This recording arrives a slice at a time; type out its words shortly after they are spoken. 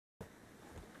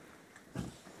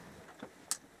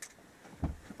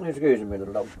Excuse me,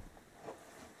 little dog.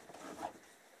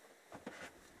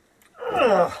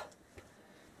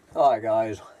 Hi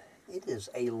guys, it is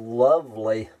a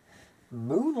lovely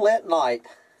moonlit night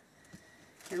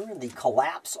here in the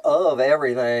collapse of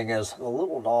everything as the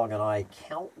little dog and I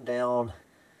count down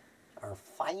our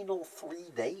final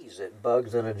 3 days at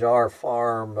Bugs in a Jar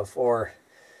Farm before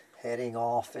heading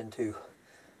off into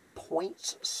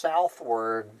points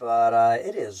southward. But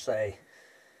it is a,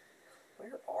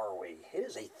 where are we? It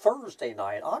is a Thursday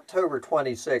night, October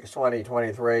 26,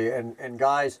 2023, and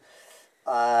guys,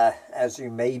 as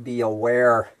you may be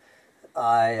aware,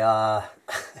 I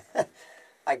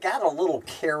I got a little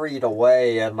carried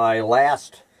away in my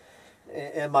last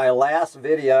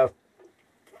video.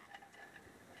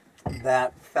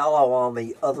 That fellow on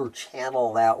the other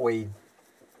channel that we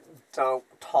don't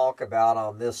talk about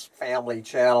on this family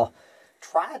channel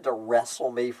tried to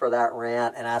wrestle me for that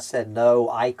rant, and I said no,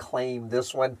 I claim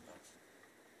this one.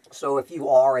 So if you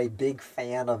are a big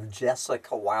fan of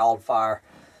Jessica Wildfire,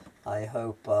 I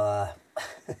hope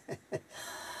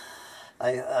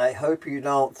I hope you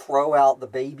don't throw out the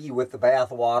baby with the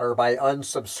bathwater by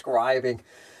unsubscribing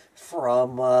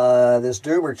from this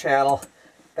Doomer channel.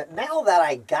 But now that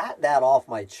I got that off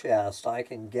my chest, I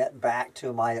can get back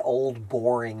to my old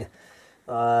boring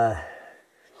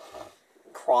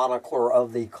chronicler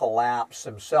of the collapse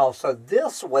himself. So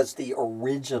this was the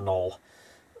original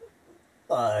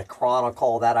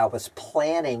chronicle that I was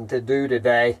planning to do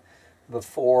today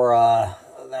before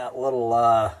that little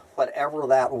whatever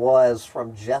that was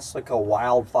from Jessica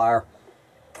Wildfire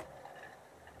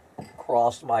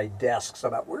crossed my desk. So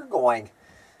that we're going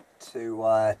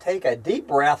to take a deep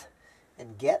breath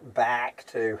and get back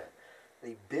to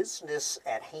the business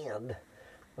at hand,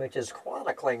 which is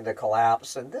chronicling the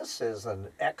collapse. And this is an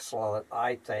excellent,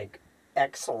 I think,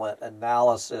 excellent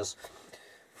analysis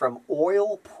from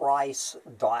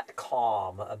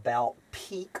oilprice.com about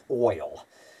peak oil.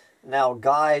 Now,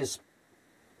 guys,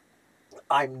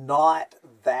 I'm not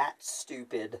that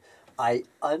stupid. I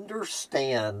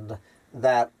understand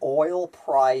that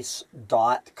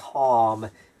oilprice.com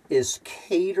is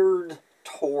catered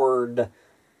toward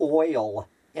oil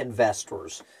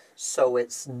investors. So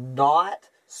it's not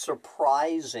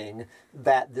surprising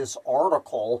that this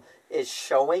article is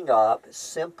showing up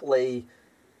simply,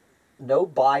 no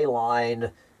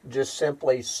byline, just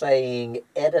simply saying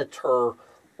editor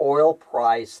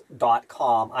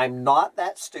oilprice.com. I'm not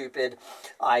that stupid.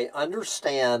 I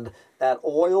understand that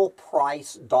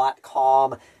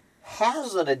oilprice.com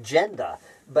has an agenda,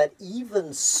 but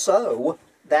even so,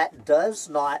 that does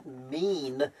not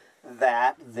mean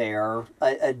that their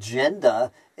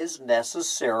agenda is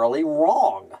necessarily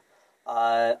wrong.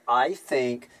 I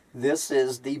think this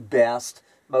is the best,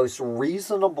 most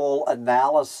reasonable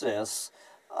analysis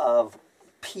of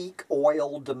peak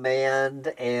oil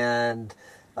demand and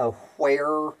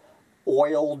where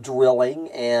oil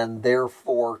drilling and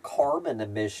therefore carbon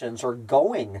emissions are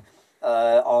going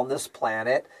on this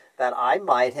planet that I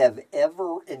might have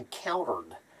ever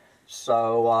encountered.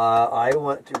 So I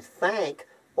want to thank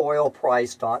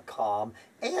oilprice.com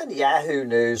and Yahoo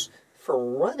News for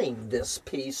running this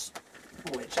piece,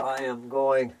 which I am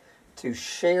going to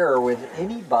share with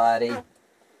anybody.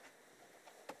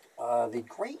 The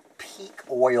great peak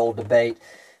oil debate.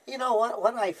 You know what?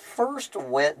 When I first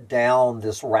went down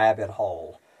this rabbit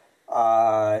hole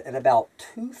in about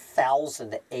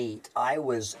 2008, I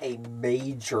was a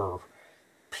major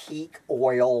peak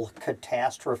oil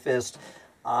catastrophist.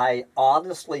 I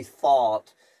honestly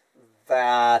thought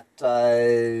that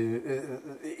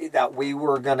that we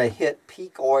were going to hit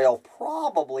peak oil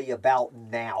probably about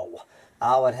now.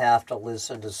 I would have to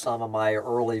listen to some of my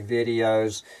early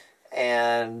videos,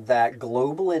 and that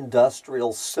global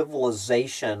industrial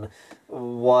civilization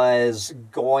was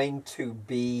going to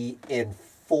be in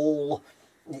full,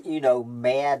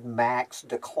 Mad Max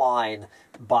decline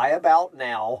by about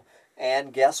now.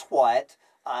 And guess what?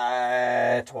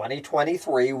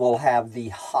 2023 will have the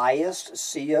highest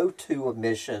CO2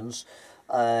 emissions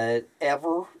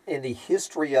ever in the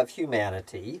history of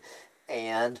humanity.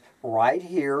 And right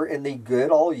here in the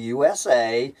good old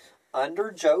USA,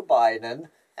 under Joe Biden,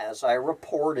 as I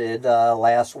reported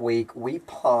last week, we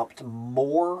pumped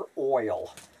more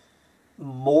oil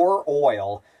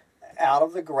out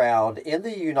of the ground in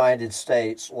the United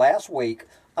States last week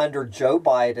under Joe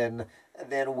Biden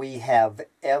than we have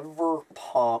ever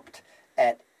pumped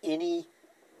at any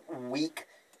week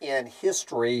in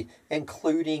history,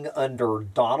 including under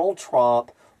Donald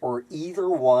Trump or either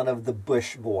one of the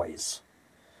Bush boys.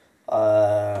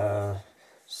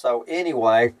 So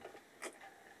anyway,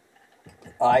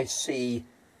 I see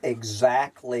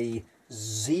exactly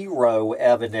zero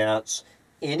evidence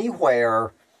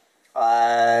anywhere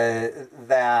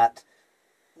that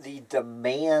the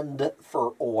demand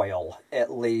for oil,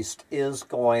 at least, is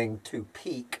going to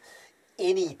peak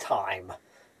anytime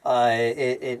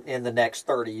in the next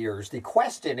 30 years. The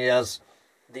question is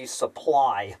the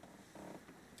supply.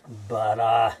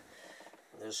 But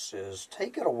this is,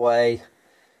 take it away,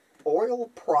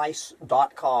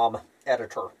 oilprice.com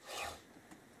editor.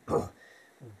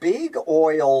 Big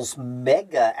Oil's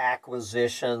mega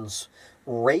acquisitions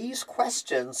raise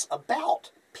questions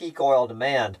about peak oil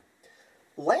demand.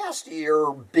 Last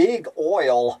year, Big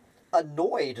Oil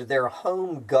annoyed their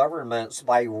home governments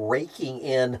by raking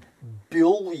in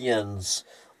billions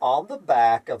on the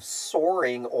back of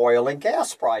soaring oil and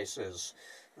gas prices.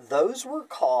 Those were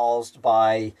caused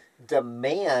by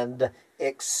demand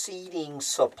exceeding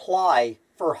supply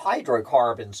for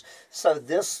hydrocarbons. So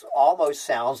this almost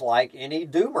sounds like any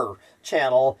doomer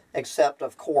channel, except,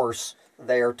 of course,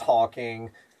 they're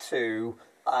talking to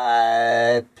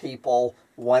people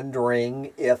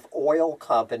wondering if oil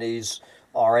companies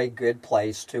are a good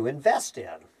place to invest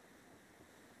in.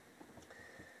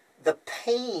 The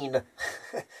pain,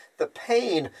 the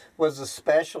pain was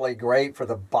especially great for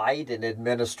the Biden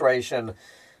administration.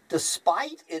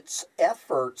 Despite its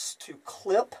efforts to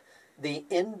clip the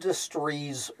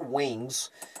industry's wings,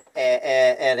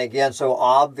 and again, so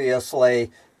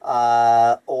obviously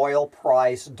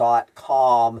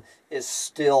oilprice.com is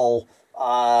still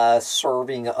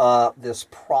serving up this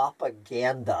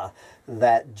propaganda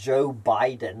that Joe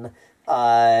Biden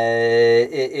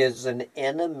is an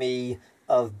enemy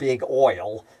of big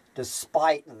oil.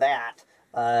 Despite that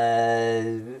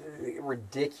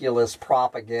ridiculous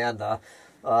propaganda,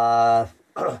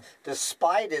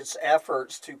 despite its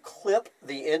efforts to clip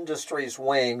the industry's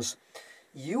wings,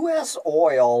 U.S.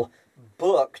 oil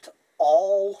booked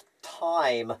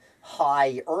all-time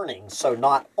high earnings. So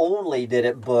not only did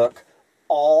it book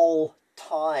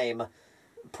all-time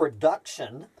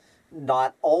production,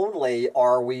 not only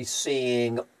are we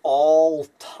seeing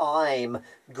all-time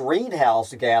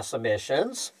greenhouse gas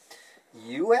emissions,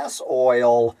 U.S.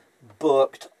 oil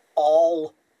booked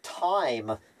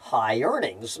all-time high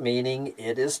earnings, meaning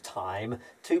it is time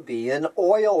to be an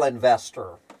oil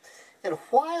investor. And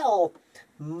while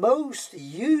most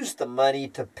use the money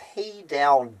to pay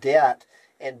down debt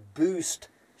and boost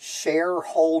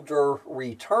shareholder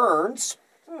returns,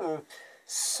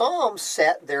 some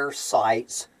set their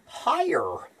sights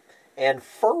higher and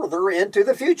further into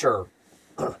the future.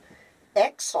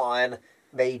 Exxon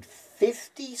made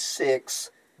 $56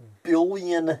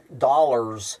 billion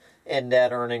in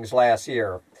net earnings last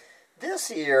year.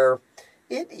 This year,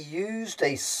 it used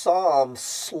a sum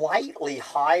slightly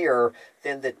higher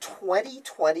than the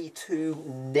 2022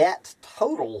 net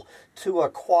total to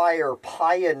acquire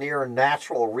Pioneer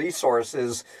Natural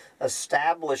Resources,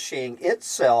 establishing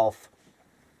itself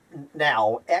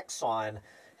now, Exxon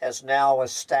has now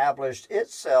established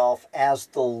itself as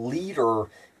the leader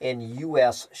in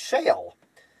U.S. shale.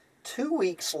 2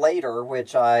 weeks later,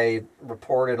 which I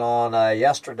reported on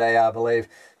yesterday, I believe,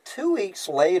 2 weeks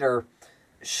later,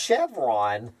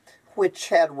 Chevron, which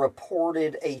had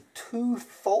reported a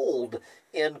twofold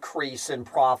increase in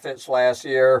profits last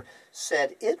year,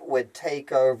 said it would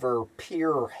take over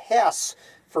Pierre Hess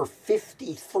for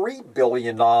 $53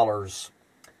 billion.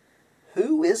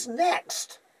 Who is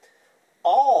next?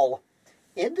 All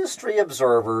industry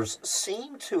observers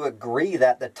seem to agree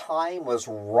that the time was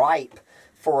ripe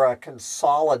for a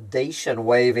consolidation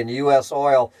wave in U.S.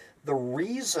 oil. The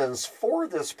reasons for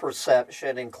this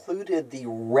perception included the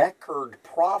record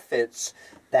profits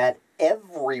that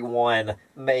everyone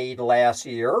made last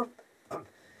year,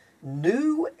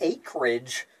 new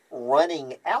acreage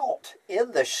running out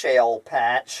in the shale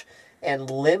patch,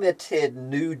 and limited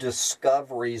new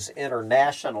discoveries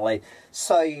internationally.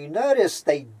 So you notice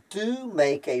they do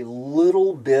make a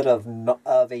little bit of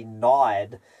a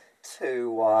nod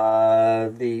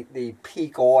to the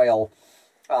peak oil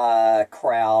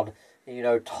crowd, you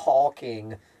know,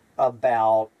 talking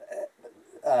about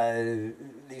the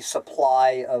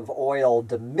supply of oil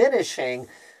diminishing.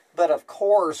 But of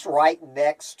course, right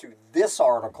next to this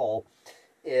article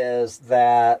is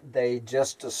that they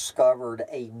just discovered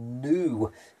a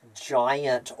new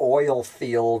giant oil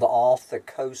field off the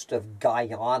coast of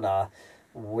Guyana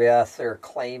with, they're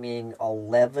claiming,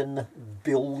 11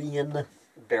 billion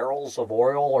barrels of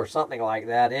oil or something like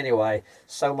that. Anyway,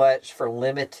 so much for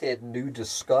limited new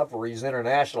discoveries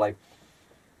internationally.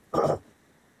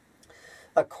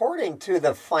 According to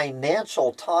the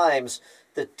Financial Times,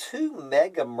 the two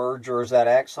mega mergers that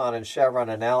Exxon and Chevron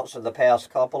announced in the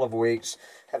past couple of weeks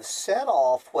have set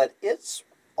off what it's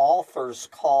authors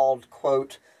called,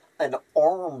 quote, an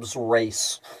arms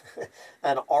race,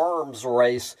 an arms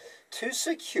race to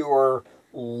secure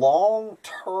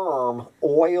long-term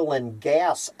oil and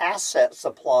gas asset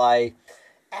supply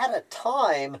at a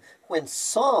time when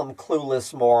some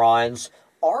clueless morons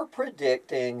are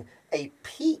predicting a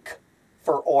peak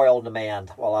for oil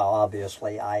demand. Well,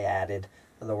 obviously, I added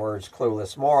the words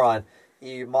clueless moron.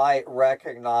 You might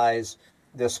recognize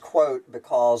this quote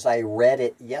because I read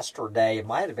it yesterday. It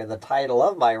might have been the title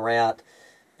of my rant.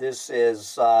 This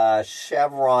is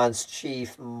Chevron's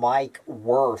chief Mike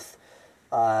Wirth.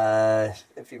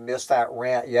 If you missed that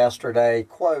rant yesterday,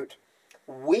 quote,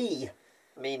 we,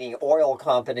 meaning oil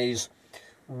companies,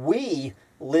 we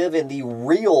live in the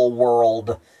real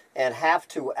world and have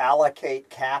to allocate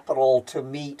capital to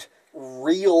meet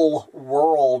real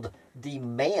world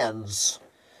demands,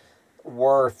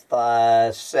 Wirth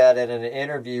said in an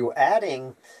interview,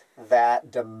 adding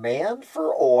that demand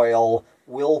for oil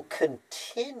will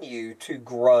continue to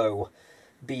grow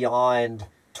beyond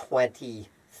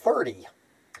 2030.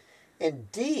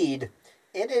 Indeed,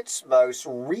 in its most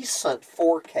recent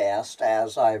forecast,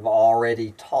 as I've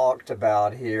already talked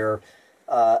about here,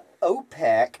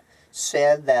 OPEC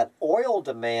said that oil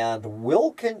demand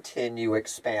will continue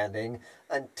expanding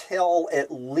until at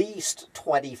least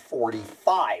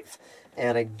 2045.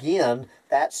 And again,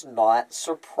 that's not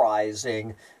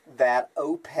surprising that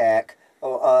OPEC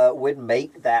would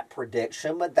make that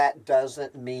prediction, but that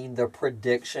doesn't mean the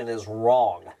prediction is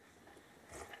wrong.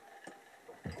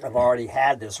 I've already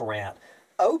had this rant.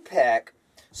 OPEC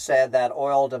said that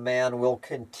oil demand will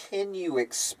continue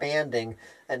expanding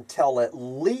until at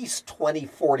least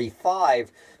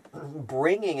 2045,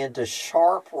 bringing into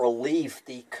sharp relief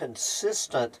the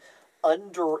consistent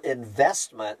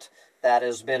underinvestment that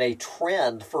has been a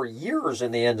trend for years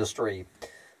in the industry.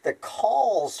 The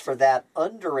cause for that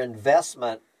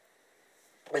underinvestment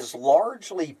is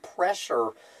largely pressure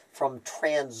from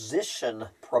transition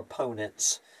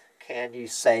proponents, can you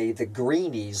say the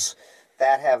greenies,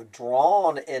 that have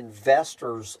drawn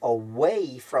investors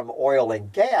away from oil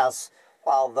and gas,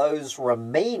 while those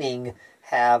remaining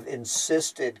have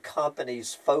insisted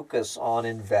companies focus on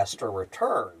investor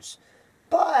returns.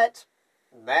 But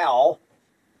now,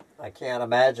 I can't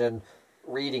imagine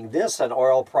reading this on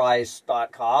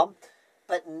oilprice.com,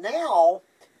 but now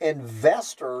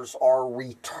investors are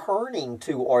returning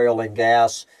to oil and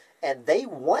gas, and they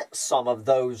want some of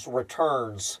those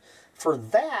returns. For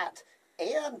that,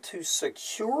 and to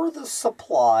secure the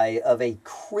supply of a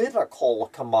critical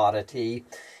commodity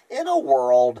in a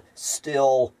world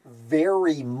still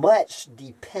very much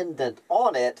dependent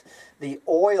on it, the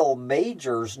oil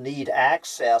majors need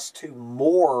access to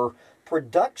more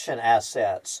production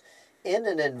assets. In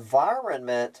an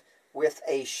environment with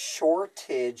a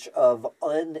shortage of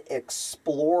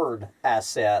unexplored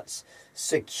assets,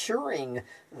 securing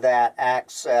that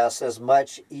access is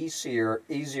much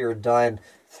easier done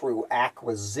through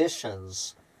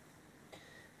acquisitions.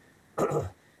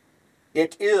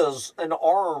 It is an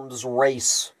arms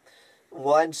race.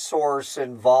 One source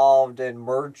involved in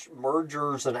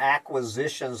mergers and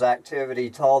acquisitions activity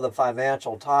told the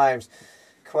Financial Times,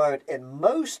 quote, in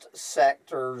most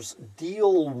sectors,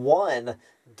 deal one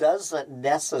doesn't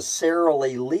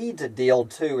necessarily lead to deal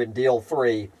two and deal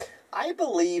three. I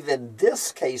believe in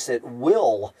this case it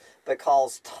will,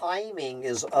 because timing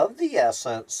is of the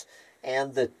essence,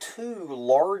 and the two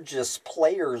largest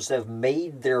players have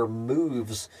made their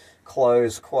moves,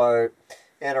 close quote.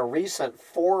 In a recent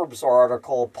Forbes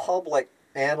article, public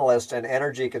analyst and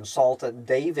energy consultant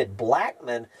David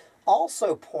Blackman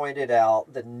also pointed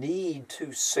out the need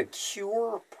to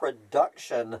secure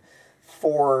production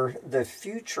for the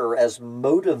future as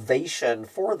motivation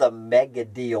for the mega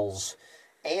deals,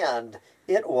 and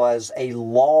it was a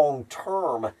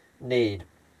long-term need.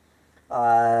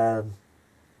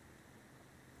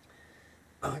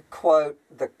 Quote,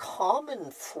 the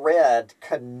common thread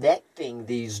connecting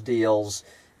these deals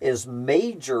is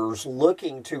majors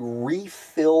looking to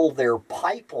refill their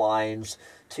pipelines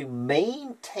to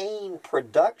maintain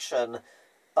production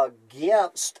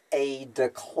against a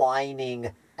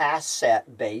declining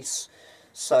asset base.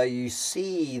 So you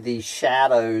see the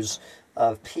shadows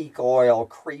of peak oil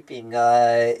creeping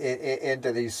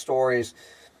into these stories.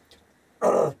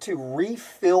 To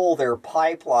refill their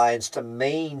pipelines to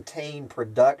maintain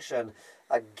production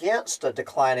against a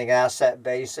declining asset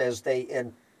base as they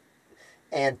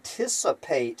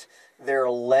anticipate their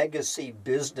legacy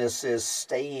businesses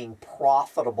staying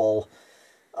profitable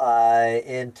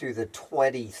into the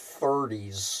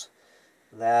 2030s.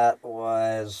 That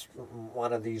was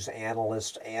one of these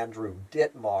analysts, Andrew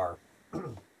Dittmar.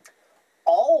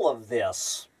 All of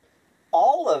this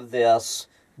all of this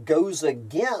goes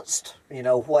against,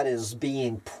 what is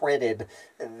being printed,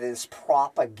 this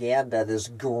propaganda, this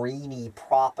greeny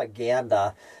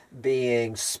propaganda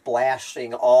being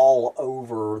splashing all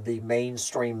over the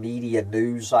mainstream media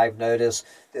news. I've noticed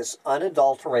this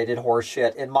unadulterated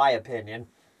horseshit, in my opinion.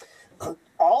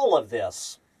 All of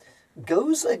this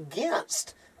goes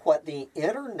against what the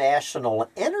International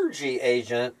Energy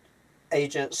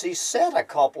Agency said a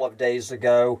couple of days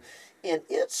ago in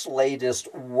its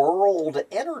latest World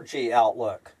Energy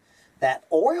Outlook, that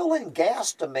oil and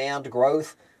gas demand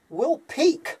growth will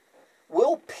peak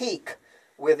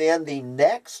within the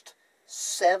next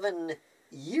 7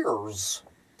 years.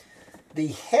 The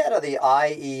head of the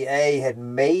IEA had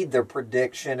made the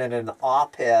prediction in an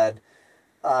op-ed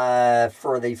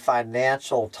for the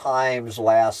Financial Times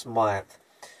last month.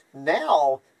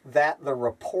 Now that the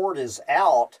report is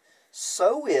out,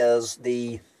 so is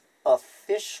the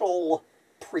official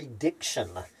prediction.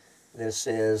 This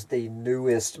is the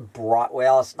newest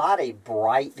it's not a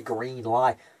bright green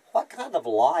lie. What kind of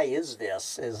lie is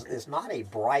this? Is not a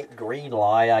bright green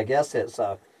lie. I guess it's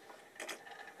a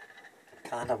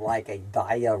kind of like a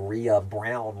diarrhea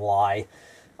brown lie.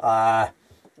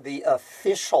 The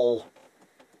official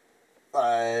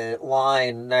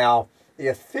line now, the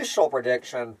official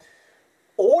prediction,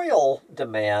 oil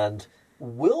demand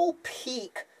will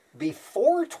peak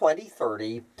before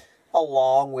 2030,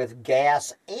 along with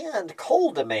gas and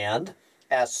coal demand,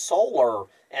 as solar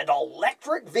and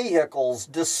electric vehicles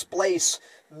displace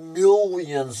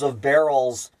millions of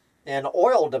barrels in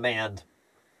oil demand.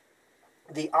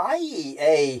 The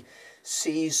IEA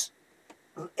sees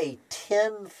a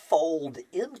tenfold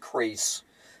increase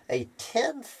in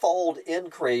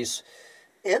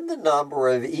the number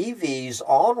of EVs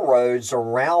on roads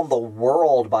around the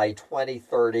world by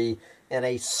 2030, and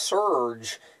a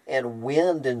surge in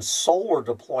wind and solar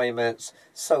deployments.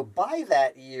 So by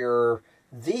that year,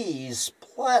 these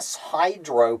plus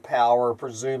hydropower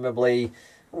presumably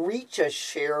reach a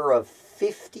share of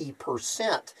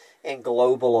 50% in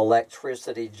global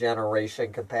electricity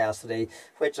generation capacity,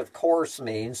 which of course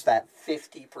means that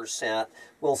 50%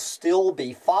 will still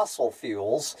be fossil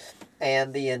fuels,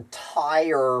 and the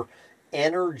entire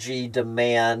energy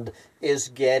demand is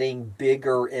getting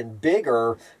bigger and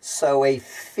bigger. So a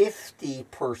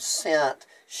 50%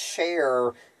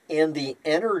 share in the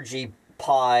energy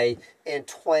pie in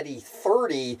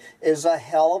 2030 is a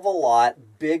hell of a lot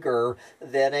bigger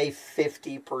than a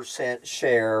 50%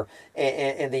 share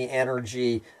in the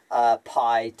energy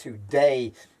pie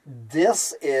today.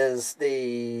 This is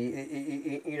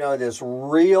this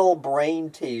real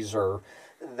brain teaser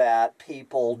that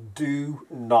people do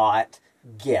not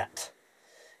get.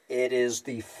 It is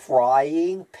the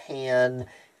frying pan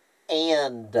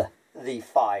and the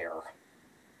fire.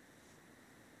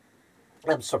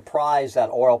 I'm surprised that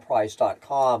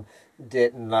oilprice.com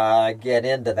didn't get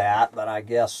into that, but I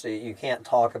guess you can't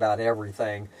talk about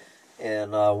everything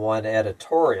in one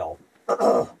editorial.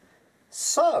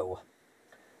 So,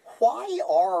 why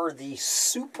are the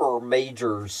super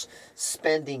majors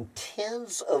spending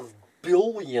tens of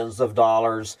billions of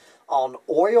dollars on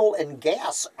oil and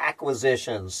gas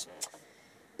acquisitions?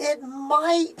 It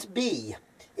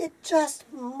just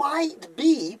might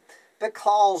be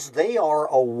because they are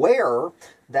aware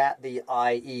that the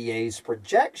IEA's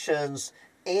projections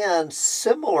and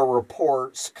similar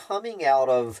reports coming out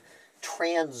of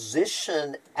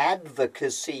transition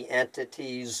advocacy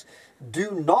entities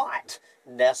do not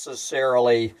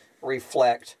necessarily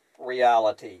reflect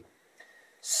reality.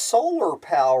 Solar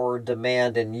power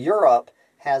demand in Europe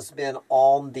has been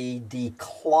on the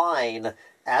decline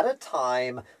at a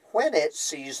time when it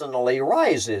seasonally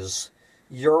rises.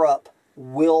 Europe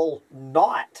will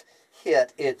not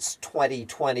hit its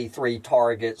 2023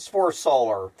 targets for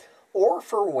solar or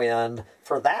for wind,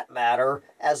 for that matter,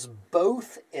 as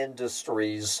both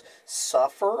industries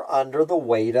suffer under the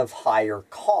weight of higher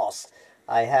costs.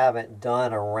 I haven't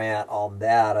done a rant on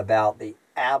that about the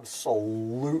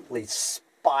absolutely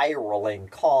spiraling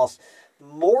costs,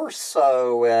 more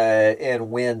so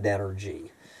in wind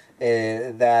energy.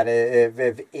 That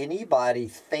if anybody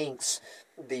thinks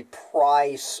the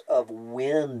price of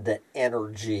wind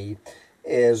energy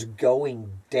is going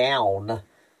down,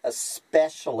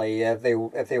 especially if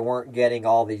they weren't getting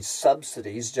all these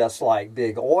subsidies, just like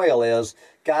big oil is,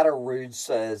 got a rude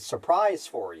surprise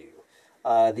for you.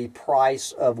 The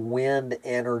price of wind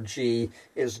energy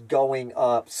is going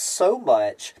up so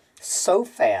much, so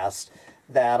fast,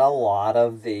 that a lot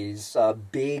of these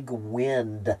big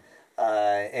wind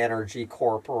energy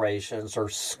corporations are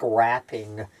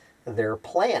scrapping their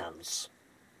plans.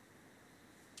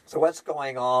 So what's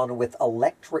going on with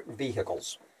electric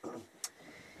vehicles?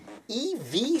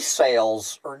 EV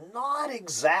sales are not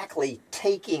exactly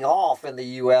taking off in the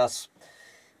U.S.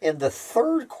 In the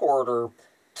third quarter,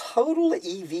 total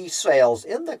EV sales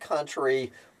in the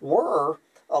country were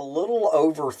a little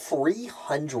over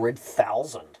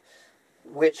 300,000,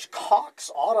 which Cox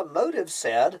Automotive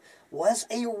said was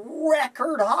a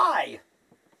record high.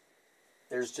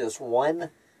 There's just one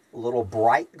little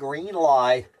bright green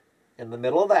lie in the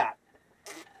middle of that.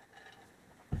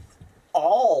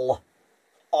 All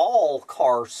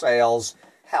car sales,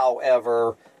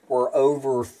 however, were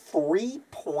over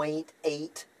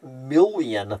 3.8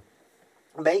 million,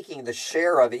 making the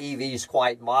share of EVs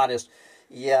quite modest.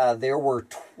 Yeah, there were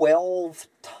 12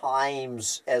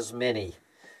 times as many.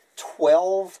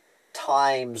 12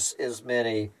 times as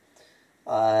many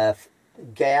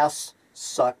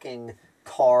gas-sucking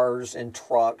cars and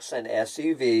trucks and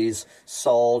SUVs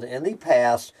sold in the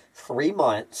past 3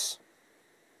 months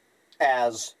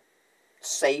as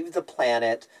Save the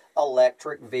Planet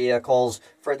electric vehicles,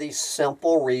 for the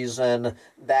simple reason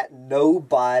that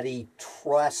nobody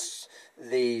trusts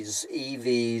these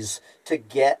EVs to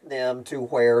get them to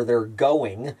where they're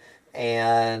going.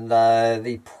 And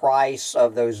the price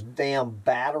of those damn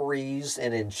batteries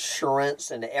and insurance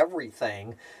and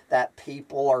everything, that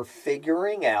people are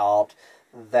figuring out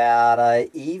that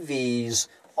EVs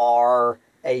are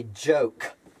a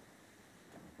joke.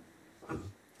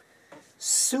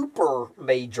 Super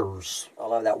majors, I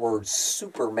love that word,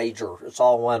 super major. It's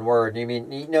all one word. I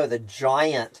mean, you know, the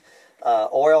giant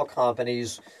oil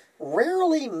companies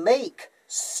rarely make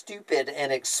stupid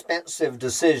and expensive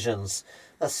decisions,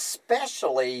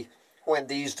 especially when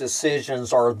these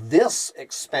decisions are this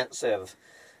expensive.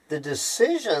 The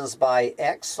decisions by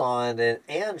Exxon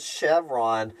and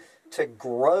Chevron to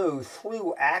grow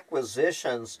through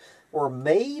acquisitions were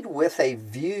made with a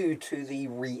view to the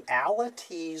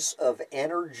realities of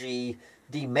energy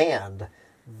demand.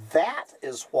 That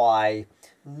is why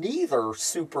neither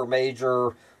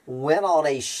supermajor went on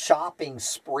a shopping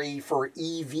spree for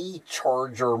EV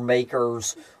charger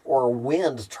makers or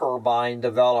wind turbine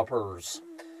developers.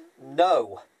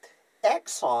 No,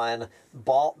 Exxon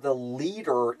bought the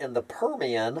leader in the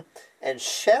Permian, and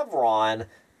Chevron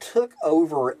took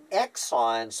over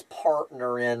Exxon's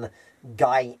partner in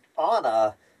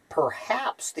Guyana,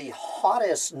 perhaps the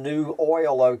hottest new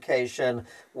oil location,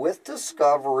 with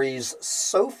discoveries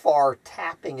so far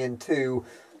tapping into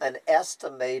an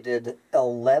estimated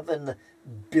 11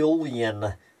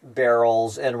 billion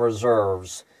barrels in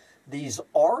reserves. These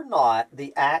are not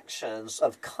the actions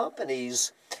of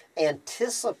companies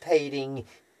anticipating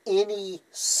any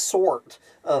sort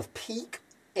of peak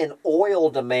in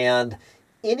oil demand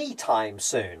anytime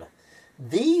soon.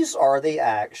 These are the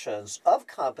actions of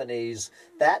companies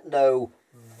that know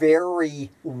very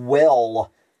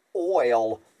well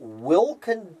oil will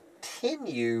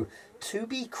continue to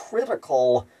be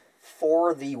critical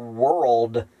for the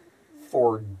world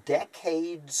for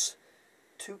decades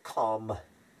to come.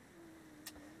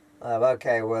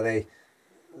 Okay, well, the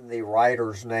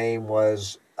writer's name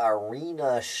was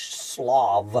Irina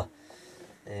Slav,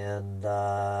 and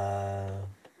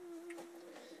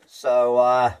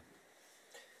so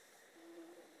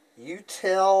you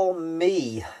tell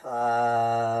me,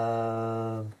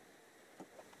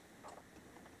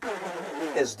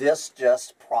 is this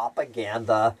just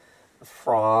propaganda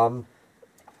from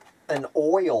an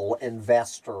oil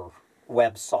investor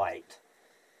website?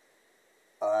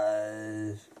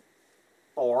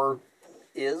 Or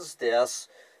is this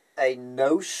a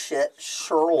no-shit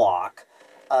Sherlock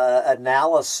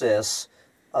analysis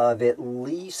of at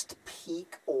least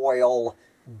peak oil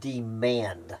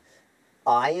demand?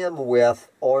 I am with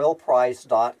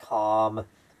oilprice.com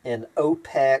and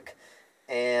OPEC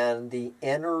and the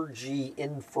Energy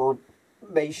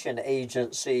Information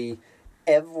Agency,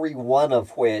 every one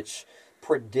of which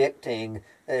predicting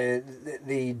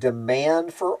the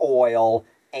demand for oil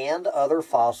and other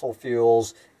fossil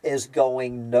fuels is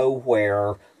going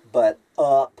nowhere but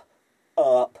up,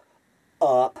 up,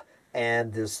 up.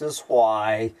 And this is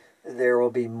why there will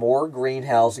be more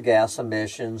greenhouse gas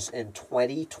emissions in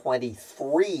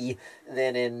 2023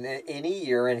 than in any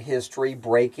year in history,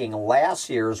 breaking last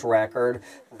year's record.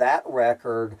 That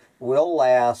record will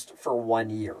last for 1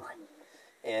 year.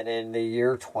 And in the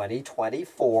year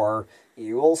 2024,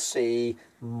 you will see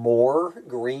more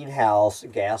greenhouse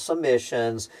gas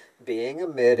emissions being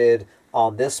emitted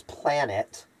on this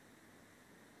planet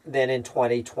than in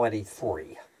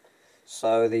 2023.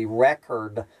 So the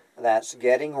record that's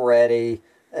getting ready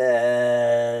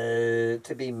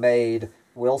to be made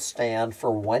will stand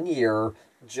for 1 year,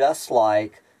 just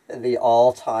like the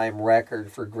all-time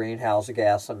record for greenhouse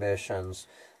gas emissions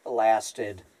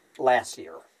lasted last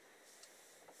year.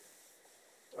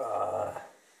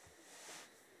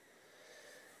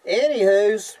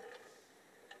 Anywho's,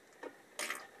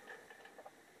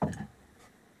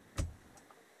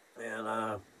 and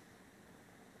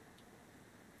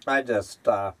I just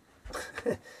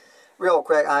real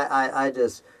quick, I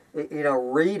just, you know,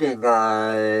 reading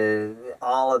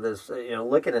all of this, you know,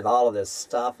 looking at all of this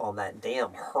stuff on that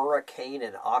damn hurricane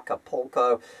in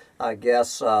Acapulco. I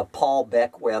guess Paul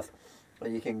Beckwith,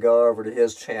 you can go over to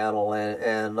his channel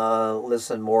and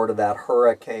listen more to that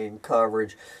hurricane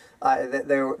coverage.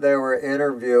 They were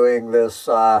interviewing this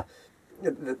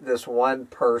this one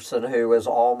person who was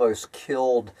almost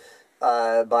killed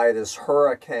by this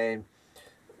hurricane.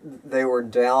 They were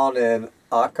down in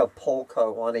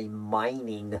Acapulco on a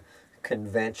mining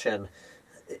convention.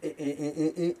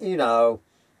 You know,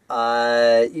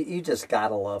 you just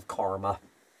gotta love karma.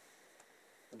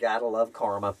 Gotta love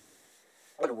karma.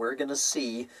 And we're going to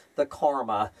see the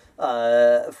karma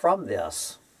from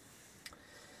this.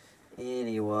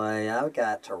 Anyway, I've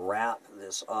got to wrap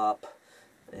this up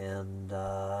and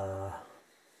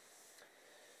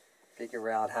figure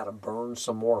out how to burn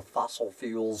some more fossil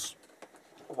fuels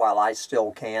while I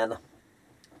still can.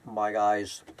 Bye,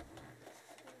 guys.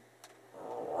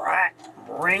 All right,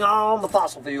 bring on the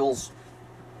fossil fuels.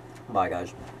 Bye,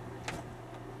 guys.